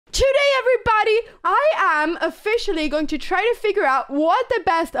Today, everybody, I am officially going to try to figure out what the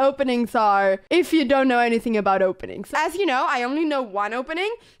best openings are if you don't know anything about openings. As you know, I only know one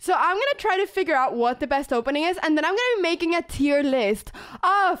opening, so I'm going to try to figure out what the best opening is, and then I'm going to be making a tier list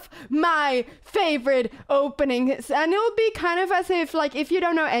of my favorite openings, and it will be kind of as if, like, if you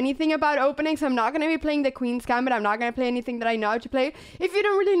don't know anything about openings, I'm not going to be playing the Queen's Gambit, I'm not going to play anything that I know how to play. If you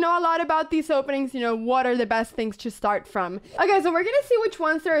don't really know a lot about these openings, you know, what are the best things to start from? Okay, so we're going to see which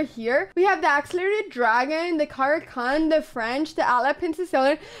ones are here. We have the Accelerated Dragon, the Caro-Kann, the French, the Alapin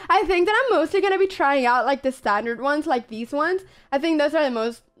Sicilian. I think that I'm mostly going to be trying out like the standard ones, like these ones. I think those are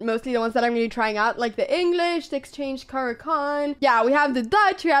the mostly the ones that I'm going to be trying out, like the English, the Exchange Caro-Kann. Yeah, we have the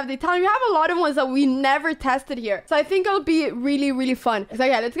Dutch, we have the Italian, we have a lot of ones that we never tested here. So I think it'll be really, really fun. So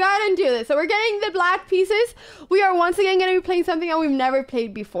yeah, let's go ahead and do this. So we're getting the black pieces. We are once again going to be playing something that we've never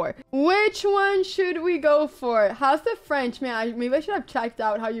played before. Which one should we go for? How's the French? Man, maybe I should have checked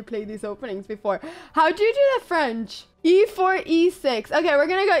out how you play these openings before. How do you do the French? E4, E6. Okay, we're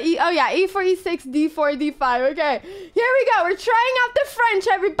gonna go E4, E6, D4, D5. Okay, here we go. We're trying out the French,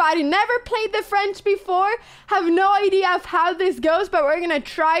 everybody. Never played the French before. Have no idea of how this goes, but we're gonna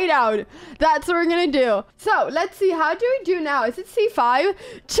try it out. That's what we're gonna do. So, let's see. How do we do now? Is it C5?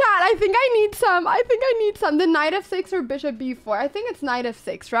 Chat, I think I need some. The Knight F6 or Bishop B4. I think it's Knight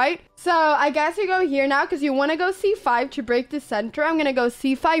F6, right? So, I guess you go here now because you want to go C5 to break the center. I'm gonna go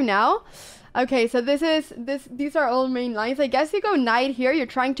C5 now. Okay, so these are all main lines. I guess you go knight here. You're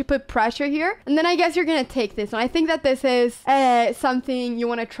trying to put pressure here. And then I guess you're going to take this one. I think that this is something you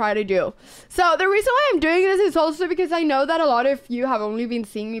want to try to do. So the reason why I'm doing this is also because I know that a lot of you have only been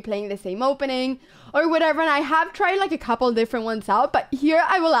seeing me playing the same opening or whatever. And I have tried like a couple different ones out. But here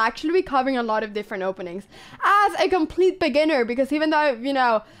I will actually be covering a lot of different openings as a complete beginner. Because even though, you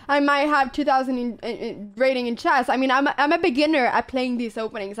know, I might have 2000 rating in chess, I mean, I'm a beginner at playing these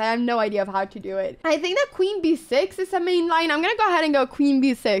openings. I have no idea of how to do it. I think that Queen B6 is a main line. I'm gonna go ahead and go Queen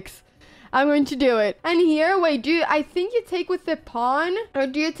B6. I'm going to do it. And here, wait, I think you take with the pawn? Or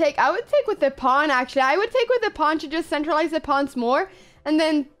do you take, I would take with the pawn, actually. I would take with the pawn to just centralize the pawns more. And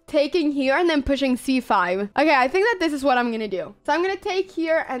then taking here and then pushing C5. Okay, I think that this is what I'm gonna do. So I'm gonna take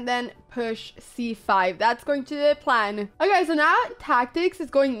here and then push C5. That's going to be the plan. Okay, so now tactics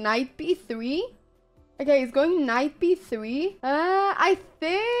is going Knight B3. Okay, he's going Knight B3. I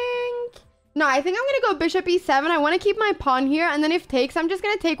think I'm going to go Bishop E7. I want to keep my pawn here. And then if takes, I'm just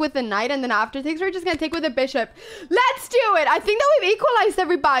going to take with the knight. And then after takes, we're just going to take with the bishop. Let's do it. I think that we've equalized,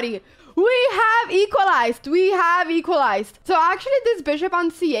 everybody. We have equalized. So actually, this bishop on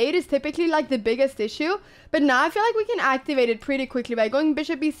C8 is typically like the biggest issue. But now I feel like we can activate it pretty quickly by going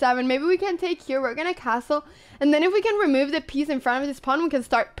Bishop E7. Maybe we can take here. We're going to castle. And then if we can remove the piece in front of this pawn, we can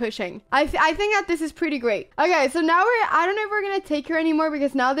start pushing. I think that this is pretty great. Okay, so now I don't know if we're going to take here anymore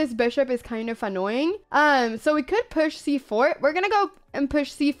because now this bishop is kind of annoying. So we could push C4. We're going to go and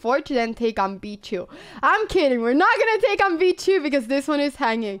push C4 to then take on B2. I'm kidding. We're not going to take on B2 because this one is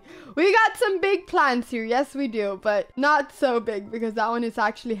hanging. We got some big plans here. Yes, we do. But not so big because that one is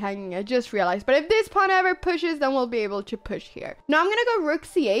actually hanging. I just realized. But if this pawn ever pushes, then we'll be able to push here. Now I'm going to go Rook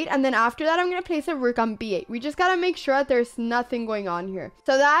C8. And then after that, I'm going to place a Rook on B8. We just got to make sure that there's nothing going on here.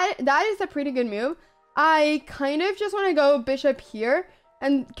 So that is a pretty good move. I kind of just want to go Bishop here.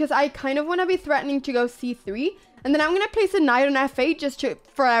 And because I kind of want to be threatening to go C3. And then I'm going to place a knight on F8 just to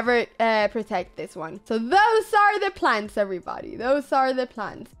forever protect this one. So those are the plans, everybody. Those are the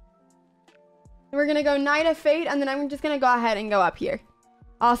plans. We're going to go knight F8. And then I'm just going to go ahead and go up here.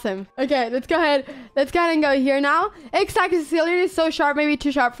 Awesome. Okay, let's go ahead. Let's go ahead and go here now. Exactly, Sicilian is so sharp, maybe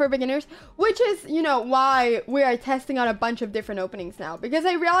too sharp for beginners. Which is, you know, why we are testing out a bunch of different openings now. Because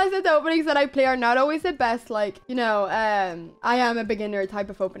I realize that the openings that I play are not always the best. Like, you know, I am a beginner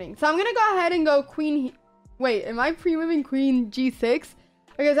type of opening. So I'm going to go ahead and go queen. Wait, am I pre-moving queen G6?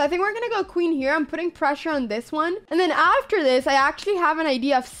 Okay, so I think we're going to go queen here. I'm putting pressure on this one. And then after this, I actually have an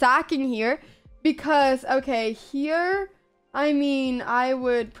idea of sacking here. Because, okay, here, I mean, I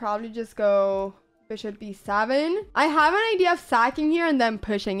would probably just go Bishop B7. I have an idea of sacking here and then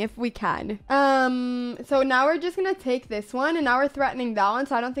pushing if we can. So now we're just going to take this one. And now we're threatening that one.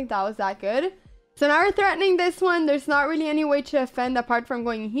 So I don't think that was that good. So now we're threatening this one. There's not really any way to defend apart from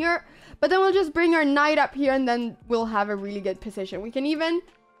going here. But then we'll just bring our knight up here and then we'll have a really good position. We can even,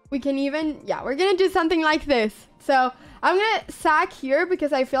 yeah, we're going to do something like this. So I'm going to sack here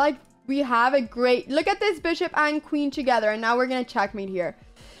because I feel like we have a great, look at this bishop and queen together. And now we're going to checkmate here.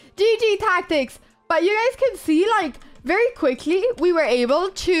 GG tactics. But you guys can see, like, very quickly, we were able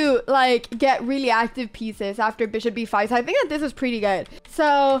to like get really active pieces after bishop b5. So I think that this is pretty good.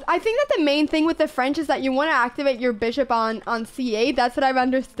 So I think that the main thing with the French is that you want to activate your bishop on c8. That's what I've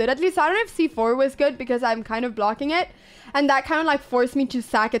understood. At least I don't know if c4 was good because I'm kind of blocking it. And that kind of like forced me to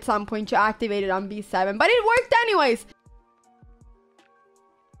sack at some point to activate it on b7. But it worked anyways.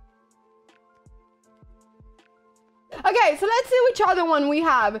 Okay, so let's see which other one we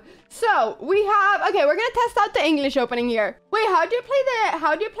have. So we have, okay, we're gonna test out the English opening here. Wait, how do you play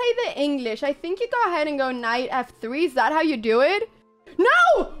the English? I think you go ahead and go knight f3. Is that how you do it?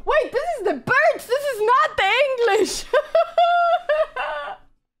 No! Wait, this is the birds. This is not the English.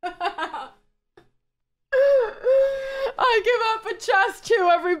 I give up a chess too,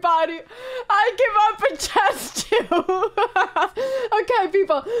 everybody. I give up a chess too. Okay,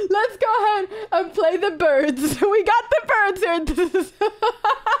 people, let's go ahead and play the birds. We got the birds here. This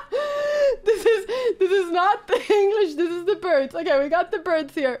is not the English. This is the birds. Okay, we got the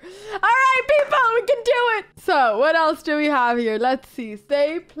birds here. All right, people, we can do it. So what else do we have here? Let's see.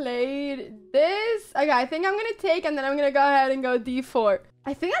 They played this. Okay, I think I'm gonna take, and then I'm gonna go ahead and go d4.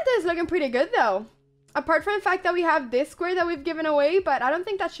 I think that this is looking pretty good though. Apart from the fact that we have this square that we've given away, but I don't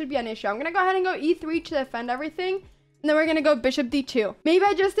think that should be an issue. I'm gonna go ahead and go e3 to defend everything. And then we're gonna go bishop d2. Maybe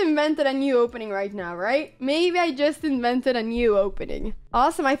I just invented a new opening right now, right? Maybe I just invented a new opening.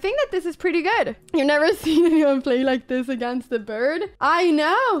 Awesome. I think that this is pretty good. You've never seen anyone play like this against the bird? I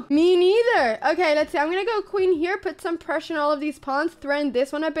know. Me neither. Okay, let's see. I'm gonna go queen here, put some pressure on all of these pawns, threaten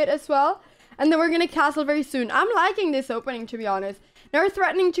this one a bit as well. And then we're gonna castle very soon. I'm liking this opening, to be honest. Now we're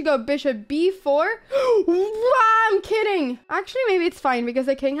threatening to go bishop b4. Wow, I'm kidding. Actually, maybe it's fine because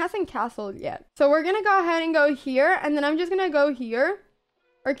the king hasn't castled yet. So we're going to go ahead and go here. And then I'm just going to go here.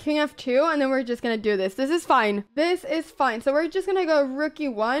 Or king f2. And then we're just going to do this. This is fine. This is fine. So we're just going to go rook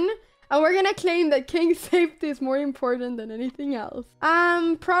e1. And we're going to claim that king safety is more important than anything else.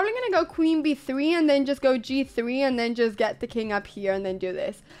 I'm probably going to go queen b3 and then just go g3 and then just get the king up here and then do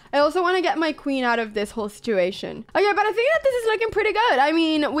this. I also want to get my queen out of this whole situation. Okay, but I think that this is looking pretty good. I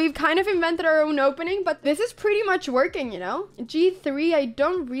mean, we've kind of invented our own opening, but this is pretty much working, you know? G3, I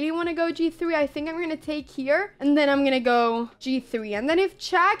don't really want to go g3. I think I'm going to take here and then I'm going to go g3. And then if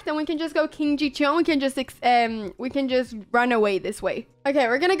check, then we can just go king g2 and we can just run away this way. Okay,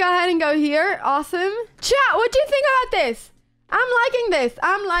 we're gonna go ahead and go here. Awesome. Chat, what do you think about this? I'm liking this.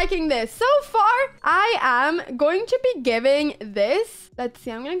 I'm liking this. So far, I am going to be giving this. Let's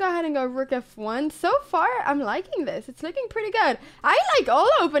see. I'm going to go ahead and go rook f1. So far, I'm liking this. It's looking pretty good. I like all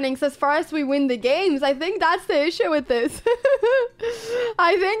openings as far as we win the games. I think that's the issue with this.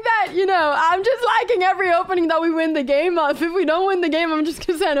 I think that, you know, I'm just liking every opening that we win the game of. If we don't win the game, I'm just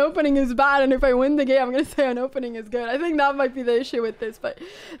going to say an opening is bad. And if I win the game, I'm going to say an opening is good. I think that might be the issue with this, but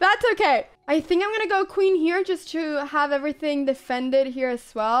that's okay. I think I'm going to go queen here just to have everything defended here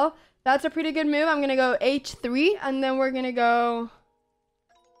as well. That's a pretty good move. I'm going to go h3 and then we're going to go...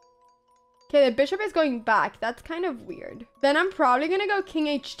 Okay, the bishop is going back. That's kind of weird. Then I'm probably going to go king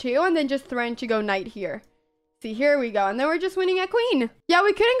h2 and then just threaten to go knight here. See, here we go. And then we're just winning a queen. Yeah,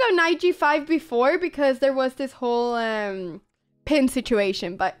 we couldn't go knight g5 before because there was this whole pin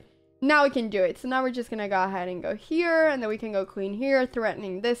situation, but... Now we can do it. So now we're just going to go ahead and go here. And then we can go queen here,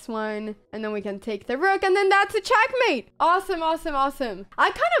 threatening this one. And then we can take the rook. And then that's a checkmate. Awesome, awesome, awesome. I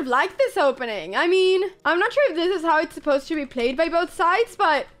kind of like this opening. I mean, I'm not sure if this is how it's supposed to be played by both sides.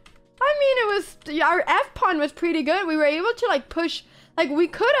 But, I mean, our f-pawn was pretty good. We were able to, like, push... Like, we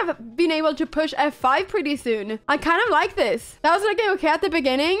could have been able to push f5 pretty soon. I kind of like this. That was looking okay at the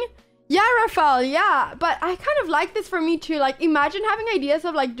beginning. Yeah, Rafael, yeah, but I kind of like this for me too. Like, imagine having ideas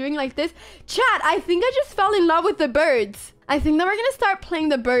of like doing like this. Chat, I think I just fell in love with the birds. I think that we're gonna start playing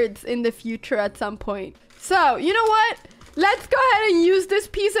the birds in the future at some point. So, you know what? Let's go ahead and use this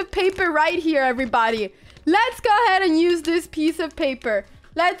piece of paper right here, everybody. Let's go ahead and use this piece of paper.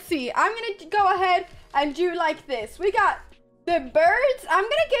 Let's see. I'm gonna go ahead and do like this. We got... The birds, I'm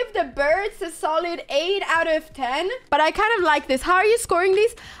gonna give the birds a solid 8 out of 10. But I kind of like this. How are you scoring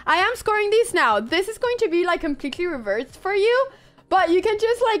these? I am scoring these now. This is going to be like completely reversed for you. But you can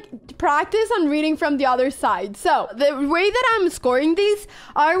just like practice on reading from the other side. So the way that I'm scoring these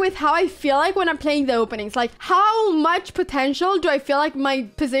are with how I feel like when I'm playing the openings. Like how much potential do I feel like my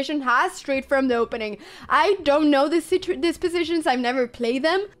position has straight from the opening. I don't know these positions. I've never played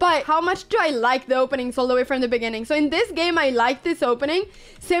them. But how much do I like the openings all the way from the beginning? So in this game, I like this opening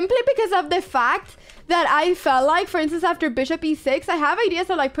simply because of the fact that I felt like, for instance, after bishop e6, I have ideas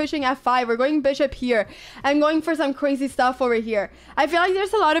of like pushing f5 or going bishop here and going for some crazy stuff over here. I feel like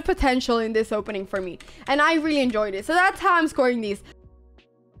there's a lot of potential in this opening for me and I really enjoyed it. So that's how I'm scoring these.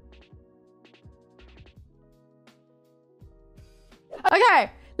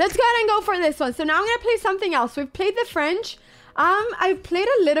 Okay, let's go ahead and go for this one. So now I'm going to play something else. We've played the French. I've played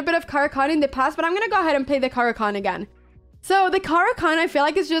a little bit of Caro-Kann in the past, but I'm going to go ahead and play the Caro-Kann again. So the Caro-Kann, I feel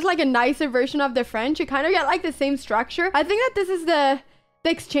like it's just like a nicer version of the French. You kind of get like the same structure. I think that this is the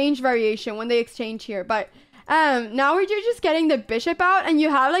exchange variation when they exchange here. But now you're just getting the bishop out, and you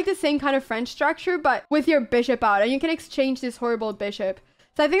have like the same kind of French structure, but with your bishop out, and you can exchange this horrible bishop.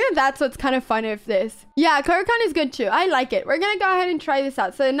 So I think that that's what's kind of fun of this. Yeah, Caro-Kann is good too. I like it. We're going to go ahead and try this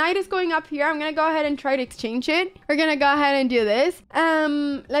out. So the knight is going up here. I'm going to go ahead and try to exchange it. We're going to go ahead and do this.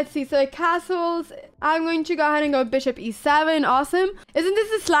 Let's see. So the castles, I'm going to go ahead and go bishop e7. Awesome. Isn't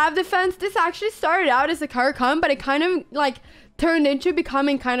this a Slav defense? This actually started out as a Caro-Kann, but it kind of like turned into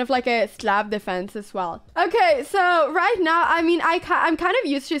becoming kind of like a Slav defense as well. Okay, so right now, I mean, I'm kind of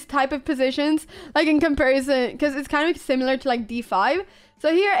used to this type of positions, like in comparison, because it's kind of similar to like d5.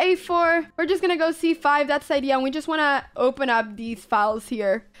 So here, a4, we're just going to go c5. That's the idea. And we just want to open up these files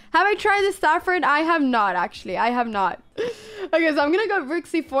here. Have I tried the Stafford? I have not, actually. I have not. Okay, so I'm going to go rook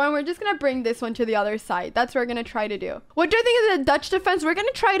c4, and we're just going to bring this one to the other side. That's what we're going to try to do. What do you think is a Dutch defense? We're going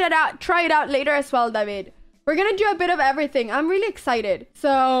to try it out later as well, David. We're going to do a bit of everything. I'm really excited.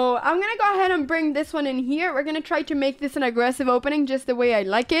 So I'm going to go ahead and bring this one in here. We're going to try to make this an aggressive opening just the way I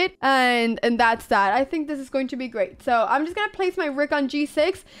like it. And that's that. I think this is going to be great. So I'm just going to place my rook on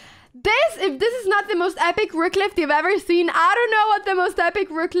g6. If this is not the most epic rook lift you've ever seen, I don't know what the most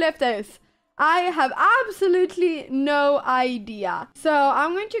epic rook lift is. I have absolutely no idea. So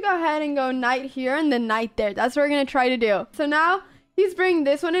I'm going to go ahead and go knight here and then knight there. That's what we're going to try to do. So now he's bringing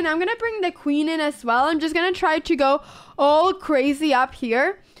this one in. I'm going to bring the queen in as well. I'm just going to try to go all crazy up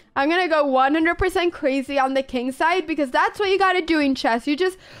here. I'm going to go 100% crazy on the king side, because that's what you got to do in chess. You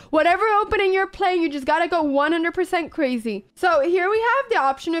just, whatever opening you're playing, you just got to go 100% crazy. So here we have the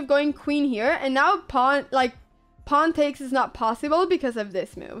option of going queen here. And now pawn takes is not possible because of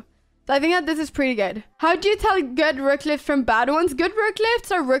this move. So I think that this is pretty good. How do you tell good rook lifts from bad ones? Good rook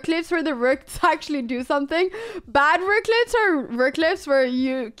lifts are rook lifts where the rooks actually do something. Bad rook lifts are rook lifts where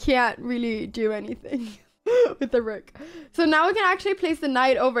you can't really do anything with the rook. So now we can actually place the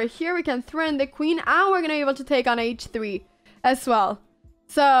knight over here. We can throw in the queen, and we're going to be able to take on h3 as well.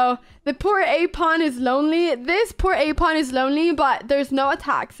 So the poor a pawn is lonely. This poor a pawn is lonely, but there's no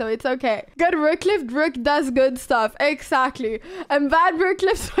attack, so it's okay. Good rook lift, rook does good stuff. Exactly. And bad rook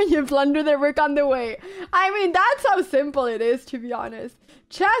lifts when you blunder the rook on the way. I mean, that's how simple it is, to be honest.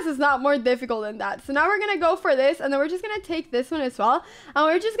 Chess is not more difficult than that. So now we're going to go for this, and then we're just going to take this one as well. And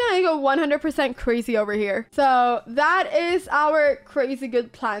we're just going to go 100% crazy over here. So that is our crazy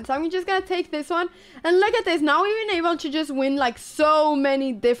good plan. So I'm just going to take this one, and look at this. Now we've been able to just win like so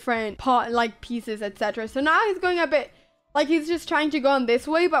many different pieces, etc. So now he's going a bit like he's just trying to go on this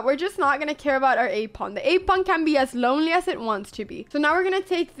way, but we're just not going to care about our a pawn. The a pawn can be as lonely as it wants to be. So now we're going to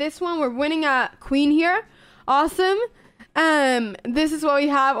take this one. We're winning a queen here. Awesome. This is what we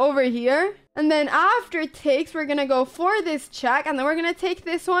have over here. And then after takes, we're gonna go for this check, and then we're gonna take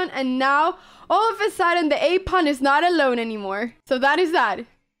this one, and now all of a sudden the a pawn is not alone anymore. So that is that.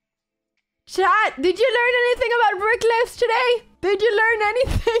 Chat, did you learn anything about rook lifts today? Did you learn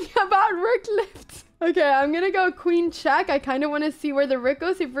anything about rook lifts? Okay, I'm gonna go queen check. I kind of want to see where the rook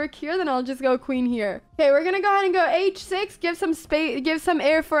goes. If rook here, then I'll just go queen here. Okay, we're gonna go ahead and go h6. Give some space, give some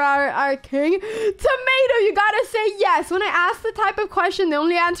air for our king. Tomato, you gotta say yes. When I ask the type of question, the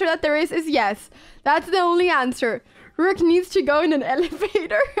only answer that there is yes. That's the only answer. Rook needs to go in an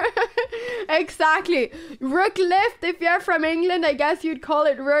elevator. Exactly. Rook lift, if you're from England, I guess you'd call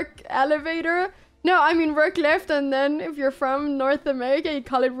it rook elevator. No, I mean rook lift, and then if you're from North America, you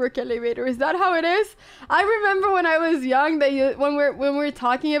call it rook elevator. Is that how it is? I remember when I was young that when we're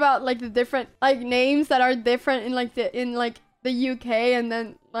talking about like the different like names that are different in like the UK and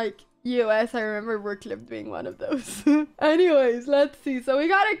then like US, I remember rook lift being one of those. Anyways, let's see. So we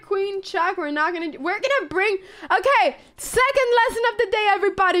got a queen check. We're gonna bring, okay, second lesson of the day,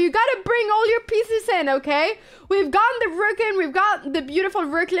 everybody. You gotta bring all your pieces in, okay? We've gotten the rook in, we've got the beautiful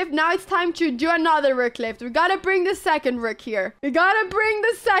rook lift. Now it's time to do another rook lift. We gotta bring the second rook here. We gotta bring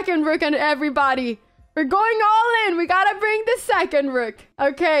the second rook in, everybody. We're going all in. We gotta bring the second rook.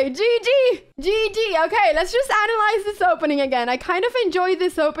 Okay, GG. GG. Okay, let's just analyze this opening again. I kind of enjoyed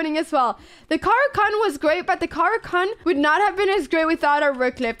this opening as well. The Caro-Kann was great, but the Caro-Kann would not have been as great without a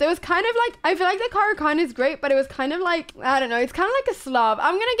rook lift. It was kind of like, I feel like the Caro-Kann is great, but it was kind of like, I don't know, it's kind of like a Slav.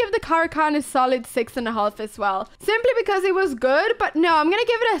 I'm gonna give the Caro-Kann a solid 6.5 as well. Simply because it was good, but no, I'm gonna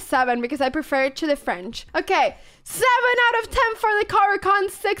give it a 7 because I prefer it to the French. Okay. 7 out of 10 for the Caro-Kann,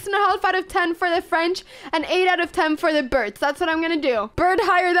 6.5 out of 10 for the French, and 8 out of 10 for the birds. That's what I'm gonna do. Bird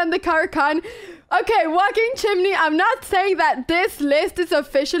higher than the Caro-Kann. Okay, walking chimney. I'm not saying that this list is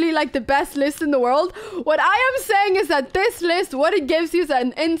officially like the best list in the world. What I am saying is that this list, what it gives you is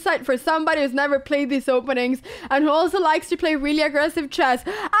an insight for somebody who's never played these openings and who also likes to play really aggressive chess.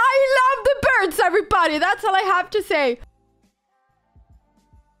 I love the birds, everybody. That's all I have to say.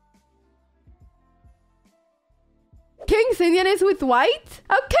 King's Indian is with white?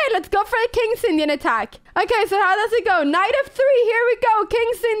 Okay, let's go for a King's Indian attack. Okay, so how does it go? Knight of 3, here we go.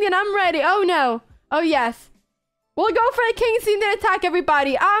 King's Indian, I'm ready. Oh no. Oh yes. We'll go for a King's Indian attack,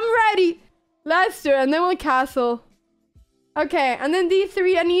 everybody. I'm ready. Let's do it, and then we'll castle. Okay, and then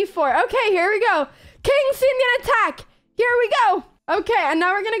D3 and E4. Okay, here we go. King's Indian attack. Here we go. Okay, and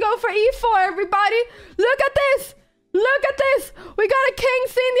now we're gonna go for E4, everybody. Look at this. Look at this. We got a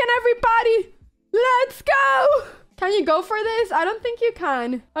King's Indian, everybody. Let's go. Can you go for this? I don't think you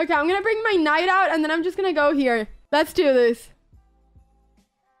can. Okay, I'm gonna bring my knight out and then I'm just gonna go here. Let's do this.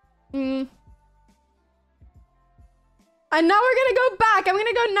 And now we're gonna go back. I'm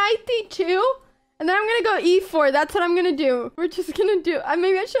gonna go knight d2 and then I'm gonna go e4. That's what I'm gonna do. We're just gonna do...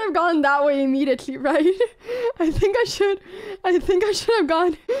 maybe I should have gone that way immediately, right? I think I should have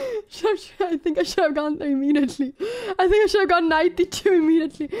gone... I think I should have gone there immediately. I think I should have gone knight d2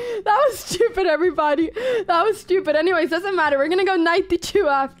 immediately. That was stupid, everybody. That was stupid. Anyways, doesn't matter. We're gonna go knight d2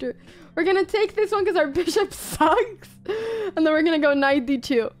 after. We're gonna take this one because our bishop sucks. And then we're gonna go knight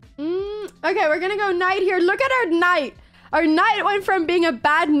d2. Okay, we're gonna go knight here. Look at our knight. Our knight went from being a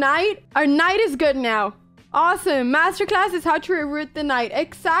bad knight. Our knight is good now. Awesome. Masterclass is how to reroute the knight.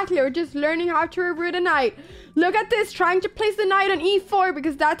 Exactly. We're just learning how to reroute a knight. Look at this. Trying to place the knight on e4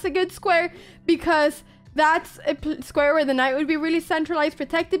 because that's a good square. Because that's a square where the knight would be really centralized,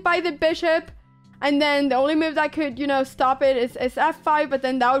 protected by the bishop. And then the only move that could, you know, stop it is f5. But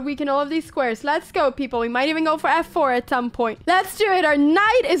then that would weaken all of these squares. Let's go, people. We might even go for f4 at some point. Let's do it. Our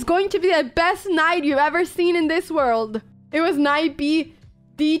knight is going to be the best knight you've ever seen in this world. It was knight b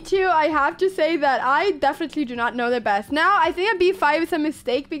d2. I have to say that I definitely do not know the best. Now, I think a b5 is a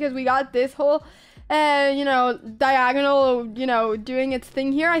mistake because we got this whole, you know, diagonal, you know, doing its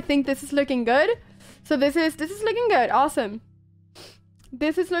thing here. I think this is looking good. So this is looking good. Awesome.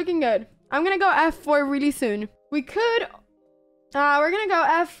 This is looking good. I'm going to go f4 really soon. We could, we're going to go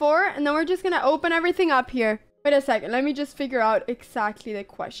f4 and then we're just going to open everything up here. Wait a second. Let me just figure out exactly the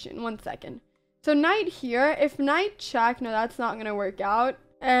question. 1 second. So knight here, if knight check, no, that's not going to work out.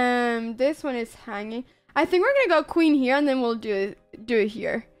 This one is hanging. I think we're going to go queen here and then we'll do it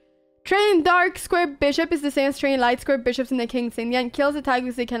here. Training dark square bishop is the same as training light square bishops in the King's Indian. Kills attack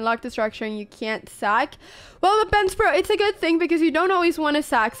because they can lock the structure and you can't sack. Well, with Ben's Pro, it's a good thing because you don't always want to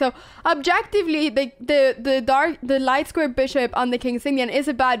sack. So objectively, the light square bishop on the King's Indian is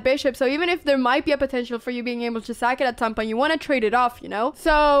a bad bishop. So even if there might be a potential for you being able to sack it at some point, you want to trade it off, you know?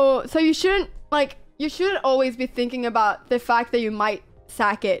 So you shouldn't, like, you shouldn't always be thinking about the fact that you might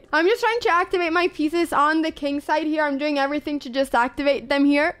sack it. I'm just trying to activate my pieces on the king side here. I'm doing everything to just activate them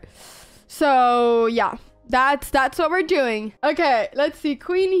here. So yeah, that's what we're doing. Okay, let's see.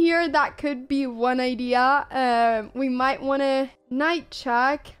 Queen here, that could be one idea. We might want to knight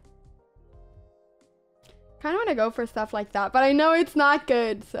check. Kind of want to go for stuff like that, but I know it's not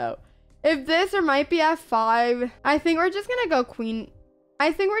good. So if this, or might be f5. I think we're just gonna go queen.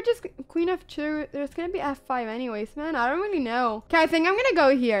 I think we're just queen f2. There's gonna be f5 anyways, man. I don't really know. Okay, I think I'm gonna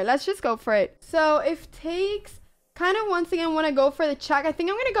go here. Let's just go for it. So if takes, kind of once again want to go for the check. I think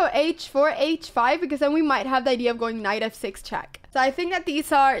I'm gonna go h4, h5, because then we might have the idea of going knight f6 check. So I think that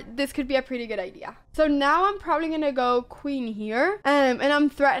this could be a pretty good idea. So now I'm probably gonna go queen here, and I'm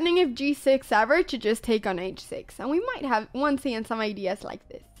threatening if g6 ever to just take on h6, and we might have once again some ideas like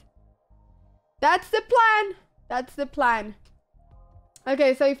this. That's the plan. That's the plan.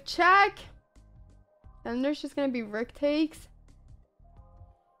 Okay, so if check, then there's just gonna be rook takes.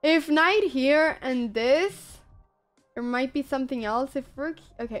 If knight here and this, there might be something else. If rook,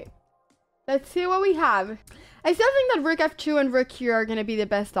 okay, let's see what we have. I still think that rook f2 and rook here are gonna be the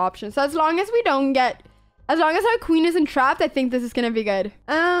best option. So as long as we don't get, as long as our queen isn't trapped, I think this is gonna be good.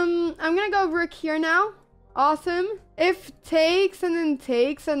 I'm gonna go rook here now. Awesome. If takes and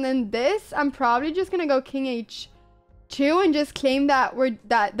then this, I'm probably just gonna go king h2 and just claim that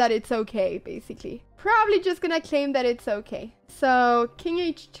that it's okay, basically. Probably just gonna claim that it's okay. So king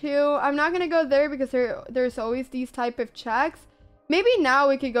h2, I'm not gonna go there because there's always these type of checks. Maybe now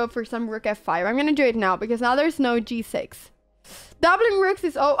we could go for some rook f5. I'm gonna do it now because now there's no g6. Doubling rooks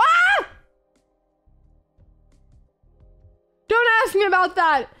is ah! Don't ask me about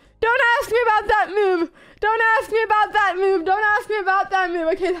that. Don't ask me about that move. Don't ask me about that move. Don't ask me about that move.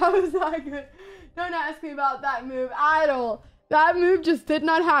 Okay, that was not good. Don't ask me about that move at all. That move just did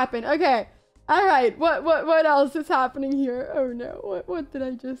not happen. Okay, All right, what else is happening here? Oh no, what did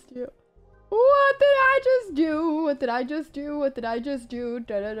I just do? What did I just do? What did I just do? What did I just do?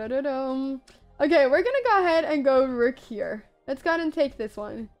 Da-da-da-da-dum. Okay, we're gonna go ahead and go rook here. Let's go ahead and take this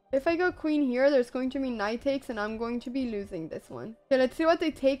one. If I go queen here, there's going to be knight takes and I'm going to be losing this one. Okay, let's see what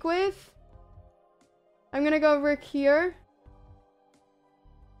they take with. I'm gonna go rook here.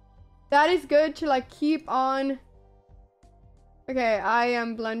 That is good to like keep on. Okay, I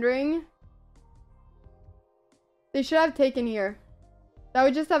am blundering. They should have taken here. That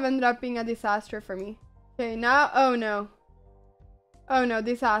would just have ended up being a disaster for me. Okay, now, oh no. Oh no,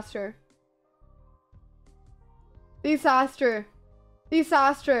 disaster. Disaster.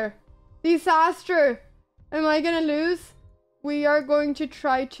 Disaster. Disaster. Am I gonna lose? We are going to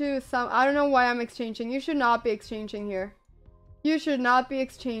try to I don't know why I'm exchanging. You should not be exchanging here. You should not be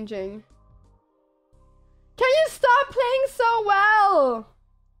exchanging. Can you stop playing so well?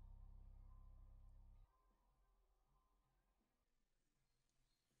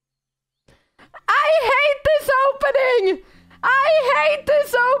 I hate this opening! I hate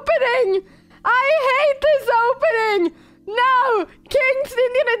this opening! I hate this opening! No! King's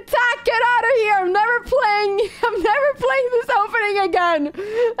Indian attack! Get out of here! I'm never playing this opening again!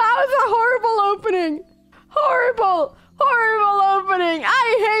 That was a horrible opening! Horrible! Horrible opening!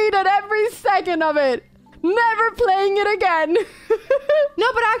 I hated every second of it! Never playing it again!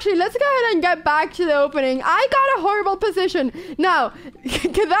 No, but actually, let's go ahead and get back to the opening. I got a horrible position. Now,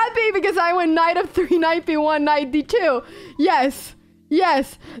 could that be because I went knight f3, knight b1, knight d2? Yes.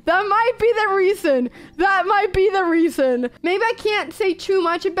 Yes, that might be the reason. That might be the reason. Maybe I can't say too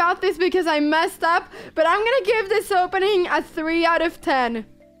much about this because I messed up, but I'm gonna give this opening a 3 out of 10.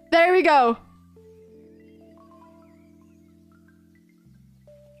 There we go.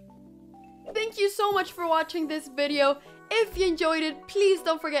 Thank you so much for watching this video. If you enjoyed it, please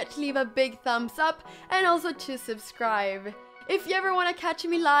don't forget to leave a big thumbs up and also to subscribe. If you ever want to catch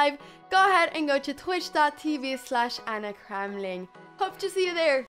me live, go ahead and go to twitch.tv/AnnaCramling. Hope to see you there.